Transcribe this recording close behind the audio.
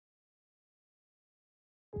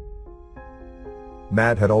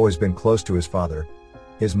Matt had always been close to his father.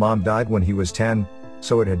 His mom died when he was 10,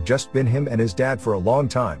 so it had just been him and his dad for a long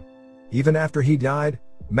time. Even after he died,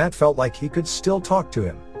 Matt felt like he could still talk to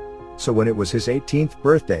him. So when it was his 18th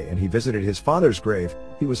birthday and he visited his father's grave,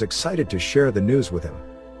 he was excited to share the news with him.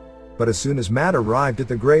 But as soon as Matt arrived at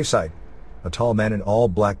the gravesite, a tall man in all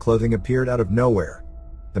black clothing appeared out of nowhere.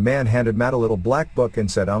 The man handed Matt a little black book and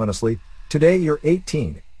said ominously, "Today you're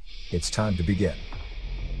 18. It's time to begin."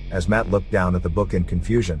 As Matt looked down at the book in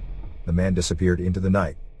confusion, the man disappeared into the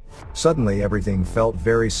night. Suddenly everything felt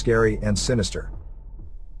very scary and sinister.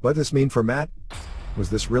 What did this mean for Matt? Was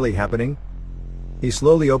this really happening? He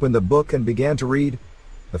slowly opened the book and began to read.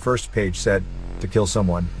 The first page said, "To kill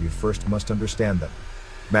someone, you first must understand them."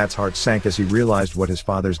 Matt's heart sank as he realized what his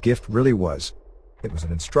father's gift really was. It was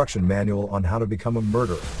an instruction manual on how to become a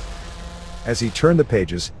murderer. As he turned the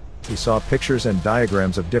pages, he saw pictures and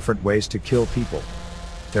diagrams of different ways to kill people.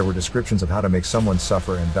 There were descriptions of how to make someone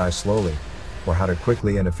suffer and die slowly, or how to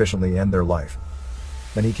quickly and efficiently end their life.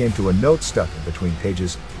 Then he came to a note stuck in between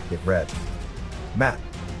pages. It read, "Matt,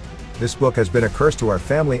 this book has been a curse to our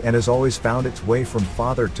family and has always found its way from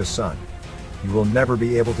father to son. You will never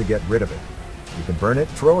be able to get rid of it. You can burn it,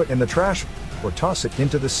 throw it in the trash, or toss it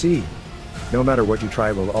into the sea. No matter what you try,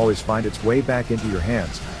 it will always find its way back into your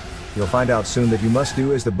hands. You'll find out soon that you must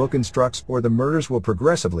do as the book instructs, or the murders will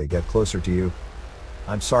progressively get closer to you.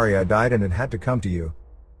 I'm sorry I died and it had to come to you.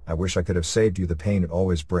 I wish I could have saved you the pain it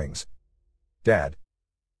always brings. Dad."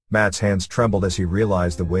 Matt's hands trembled as he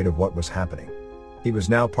realized the weight of what was happening. He was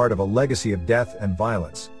now part of a legacy of death and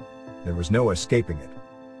violence. There was no escaping it.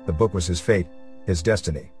 The book was his fate, his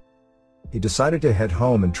destiny. He decided to head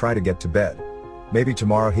home and try to get to bed. Maybe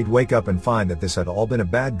tomorrow he'd wake up and find that this had all been a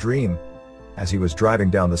bad dream. As he was driving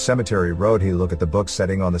down the cemetery road, he looked at the book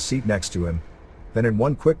sitting on the seat next to him. Then in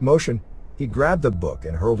one quick motion, he grabbed the book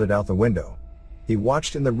and hurled it out the window. He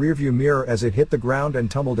watched in the rearview mirror as it hit the ground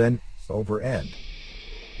and tumbled end over end.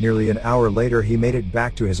 Nearly an hour later, he made it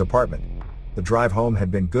back to his apartment. The drive home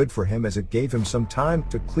had been good for him as it gave him some time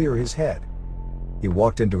to clear his head. He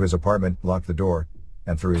walked into his apartment, locked the door,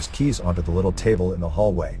 and threw his keys onto the little table in the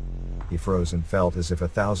hallway. He froze and felt as if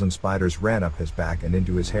 1,000 spiders ran up his back and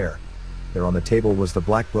into his hair. There on the table was the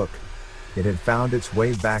black book. It had found its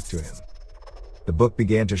way back to him. The book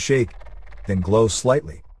began to shake, then glow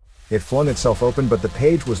slightly. It flung itself open, but the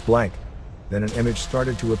page was blank. Then an image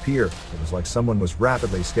started to appear. It was like someone was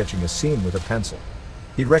rapidly sketching a scene with a pencil.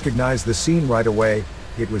 He recognized the scene right away.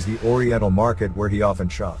 It was the Oriental Market where he often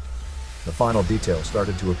shopped. The final details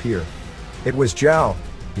started to appear. It was Zhao,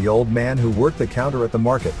 the old man who worked the counter at the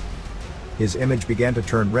market. His image began to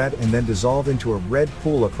turn red and then dissolve into a red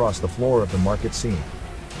pool across the floor of the market scene.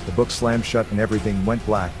 The book slammed shut and everything went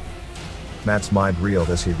black. Matt's mind reeled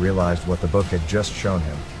as he realized what the book had just shown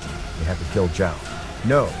him. He had to kill Zhao.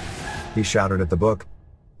 No! He shouted at the book.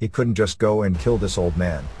 He couldn't just go and kill this old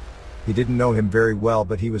man. He didn't know him very well,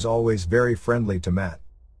 but he was always very friendly to Matt.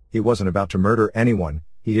 He wasn't about to murder anyone.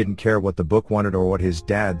 He didn't care what the book wanted or what his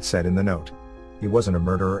dad said in the note. He wasn't a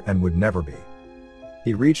murderer and would never be.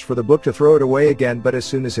 He reached for the book to throw it away again, but as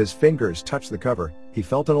soon as his fingers touched the cover, he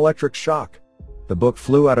felt an electric shock. The book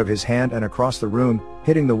flew out of his hand and across the room,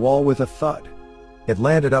 hitting the wall with a thud. It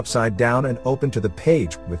landed upside down and opened to the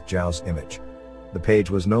page with Zhao's image. The page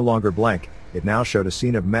was no longer blank. It now showed a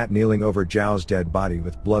scene of Matt kneeling over Zhao's dead body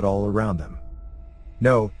with blood all around them.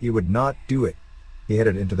 No, he would not do it. He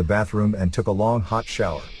headed into the bathroom and took a long hot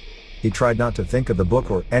shower. He tried not to think of the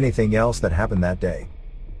book or anything else that happened that day.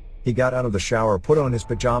 He got out of the shower, put on his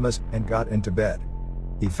pajamas, and got into bed.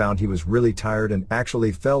 He found he was really tired and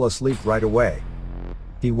actually fell asleep right away.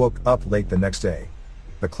 He woke up late the next day.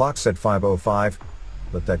 The clock said 5:05,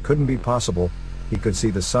 but that couldn't be possible. He could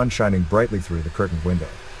see the sun shining brightly through the curtained window.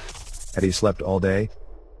 Had he slept all day?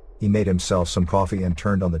 He made himself some coffee and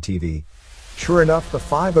turned on the TV. Sure enough, the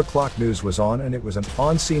 5 o'clock news was on, and it was an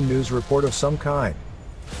on-scene news report of some kind.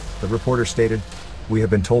 The reporter stated, "We have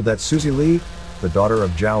been told that Susie Lee, the daughter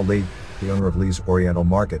of Zhao Li, the owner of Lee's Oriental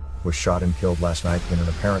Market, was shot and killed last night in an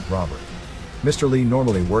apparent robbery. Mr. Lee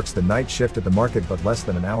normally works the night shift at the market, but less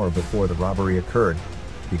than an hour before the robbery occurred,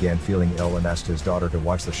 began feeling ill and asked his daughter to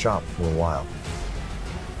watch the shop for a while."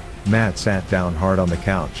 Matt sat down hard on the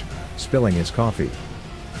couch, spilling his coffee.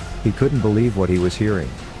 He couldn't believe what he was hearing.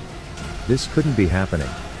 This couldn't be happening.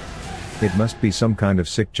 It must be some kind of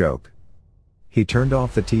sick joke. He turned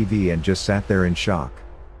off the TV and just sat there in shock.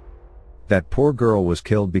 That poor girl was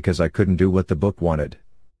killed because I couldn't do what the book wanted.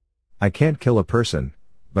 I can't kill a person,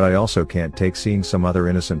 but I also can't take seeing some other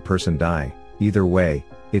innocent person die. Either way,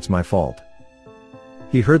 it's my fault.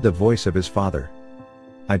 He heard the voice of his father.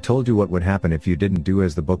 "I told you what would happen if you didn't do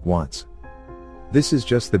as the book wants. This is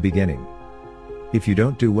just the beginning. If you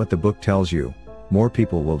don't do what the book tells you, more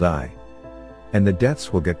people will die. And the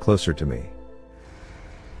deaths will get closer to me.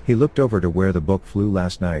 He looked over to where the book flew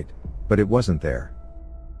last night, but it wasn't there.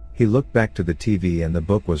 He looked back to the TV and the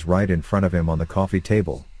book was right in front of him on the coffee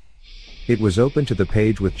table. It was open to the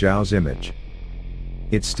page with Zhao's image.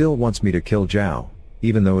 It still wants me to kill Zhao,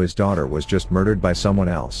 even though his daughter was just murdered by someone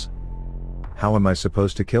else. How am I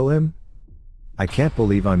supposed to kill him? I can't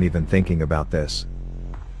believe I'm even thinking about this.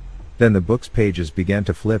 Then the book's pages began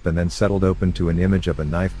to flip and then settled open to an image of a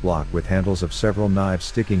knife block with handles of several knives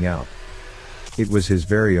sticking out. It was his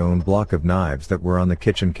very own block of knives that were on the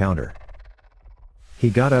kitchen counter. He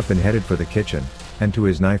got up and headed for the kitchen, and to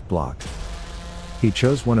his knife block. He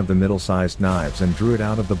chose one of the middle-sized knives and drew it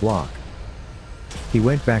out of the block. He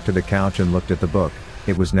went back to the couch and looked at the book.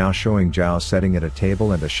 It was now showing Zhao sitting at a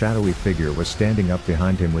table and a shadowy figure was standing up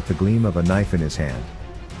behind him with the gleam of a knife in his hand.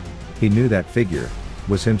 He knew that figure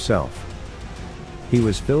was himself. He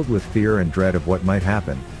was filled with fear and dread of what might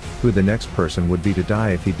happen, who the next person would be to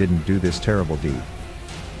die if he didn't do this terrible deed.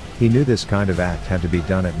 He knew this kind of act had to be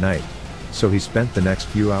done at night, so he spent the next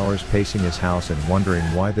few hours pacing his house and wondering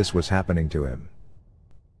why this was happening to him.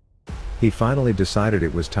 He finally decided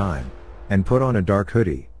it was time, and put on a dark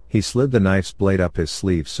hoodie. He slid the knife's blade up his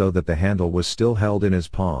sleeve so that the handle was still held in his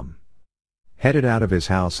palm. Headed out of his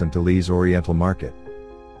house into Lee's Oriental Market.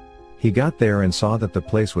 He got there and saw that the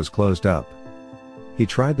place was closed up. He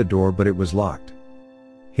tried the door but it was locked.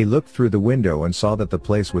 He looked through the window and saw that the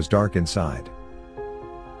place was dark inside.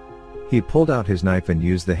 He pulled out his knife and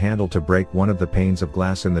used the handle to break one of the panes of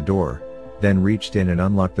glass in the door, then reached in and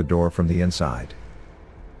unlocked the door from the inside.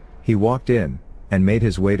 He walked in, and made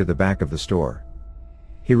his way to the back of the store.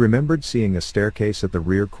 He remembered seeing a staircase at the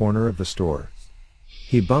rear corner of the store.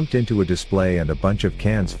 He bumped into a display and a bunch of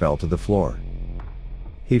cans fell to the floor.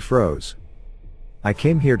 He froze. I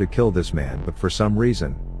came here to kill this man, but for some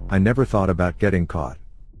reason, I never thought about getting caught.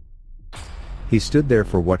 He stood there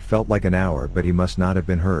for what felt like an hour, but he must not have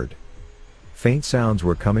been heard. Faint sounds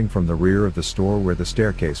were coming from the rear of the store where the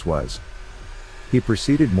staircase was. He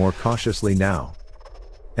proceeded more cautiously now.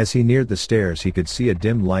 As he neared the stairs he could see a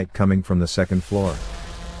dim light coming from the second floor.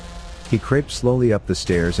 He crept slowly up the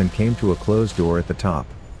stairs and came to a closed door at the top.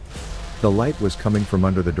 The light was coming from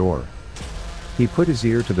under the door. He put his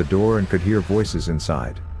ear to the door and could hear voices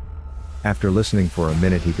inside. After listening for a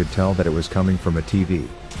minute he could tell that it was coming from a TV.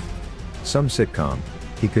 Some sitcom.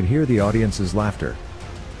 He could hear the audience's laughter.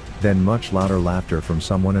 Then much louder laughter from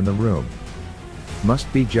someone in the room.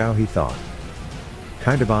 Must be Zhao, he thought.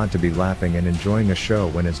 Kind of odd to be laughing and enjoying a show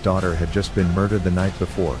when his daughter had just been murdered the night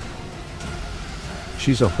before.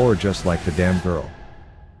 She's a whore just like the damn girl.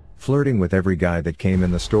 Flirting with every guy that came in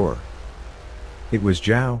the store. It was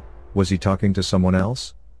Zhao. Was he talking to someone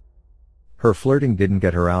else? Her flirting didn't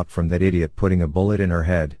get her out from that idiot putting a bullet in her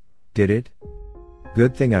head, did it?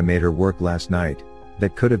 Good thing I made her work last night.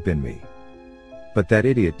 That could have been me. But that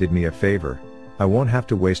idiot did me a favor. I won't have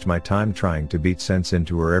to waste my time trying to beat sense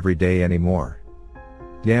into her every day anymore.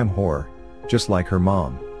 Damn whore. Just like her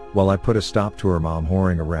mom. Well, I put a stop to her mom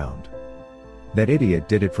whoring around. That idiot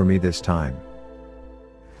did it for me this time.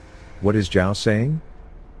 What is Zhao saying?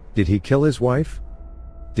 Did he kill his wife?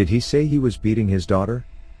 Did he say he was beating his daughter?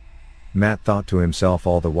 Matt thought to himself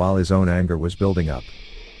all the while his own anger was building up.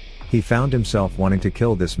 He found himself wanting to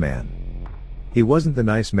kill this man. He wasn't the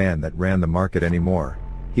nice man that ran the market anymore.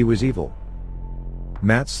 He was evil.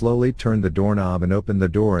 Matt slowly turned the doorknob and opened the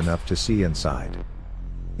door enough to see inside.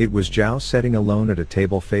 It was Zhao sitting alone at a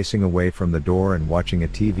table facing away from the door and watching a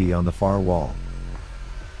TV on the far wall.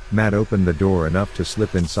 Matt opened the door enough to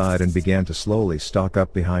slip inside and began to slowly stalk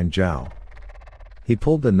up behind Zhao. He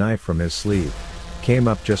pulled the knife from his sleeve, came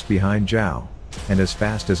up just behind Zhao, and as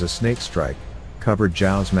fast as a snake strike, covered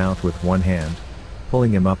Zhao's mouth with one hand,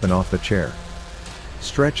 pulling him up and off the chair,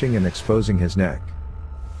 stretching and exposing his neck.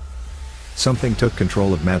 Something took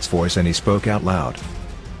control of Matt's voice and he spoke out loud.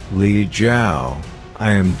 Li Zhao,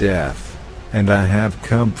 I am death, and I have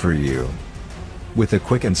come for you. With a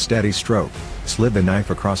quick and steady stroke, slid the knife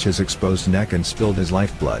across his exposed neck and spilled his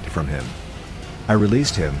lifeblood from him. I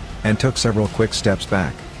released him, and took several quick steps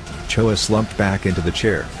back. Choa slumped back into the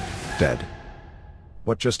chair, dead.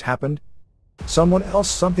 What just happened? Someone else,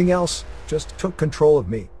 something else, just took control of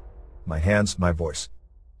me. My hands, my voice.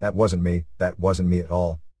 That wasn't me at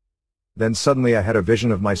all. Then suddenly I had a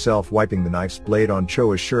vision of myself wiping the knife's blade on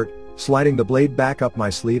Choa's shirt, sliding the blade back up my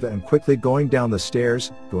sleeve and quickly going down the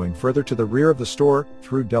stairs, going further to the rear of the store,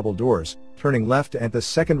 through double doors, turning left at the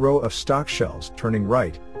second row of stock shelves, turning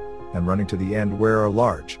right, and running to the end where a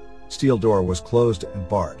large, steel door was closed and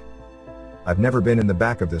barred. I've never been in the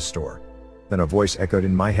back of this store. Then a voice echoed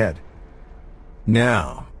in my head.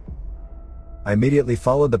 Now. I immediately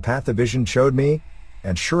followed the path the vision showed me,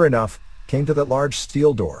 and sure enough, came to that large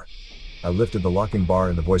steel door. I lifted the locking bar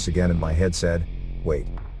and the voice again in my head said, wait.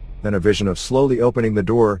 Then a vision of slowly opening the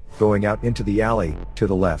door, going out into the alley, to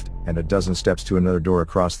the left, and a dozen steps to another door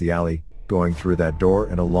across the alley, going through that door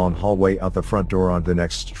and a long hallway out the front door onto the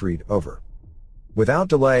next street over. Without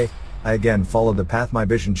delay, I again followed the path my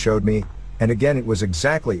vision showed me, and again it was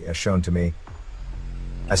exactly as shown to me.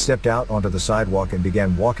 I stepped out onto the sidewalk and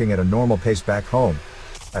began walking at a normal pace back home.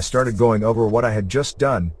 I started going over what I had just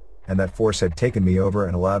done, and that force had taken me over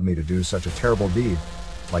and allowed me to do such a terrible deed,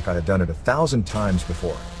 like I had done it 1,000 times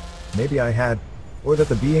before. Maybe I had, or that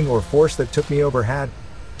the being or force that took me over had,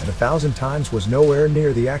 and 1,000 times was nowhere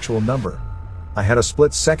near the actual number. I had a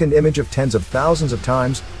split-second image of tens of thousands of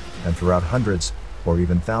times, and throughout hundreds, or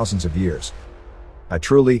even thousands of years. I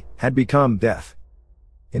truly had become Death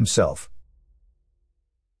himself.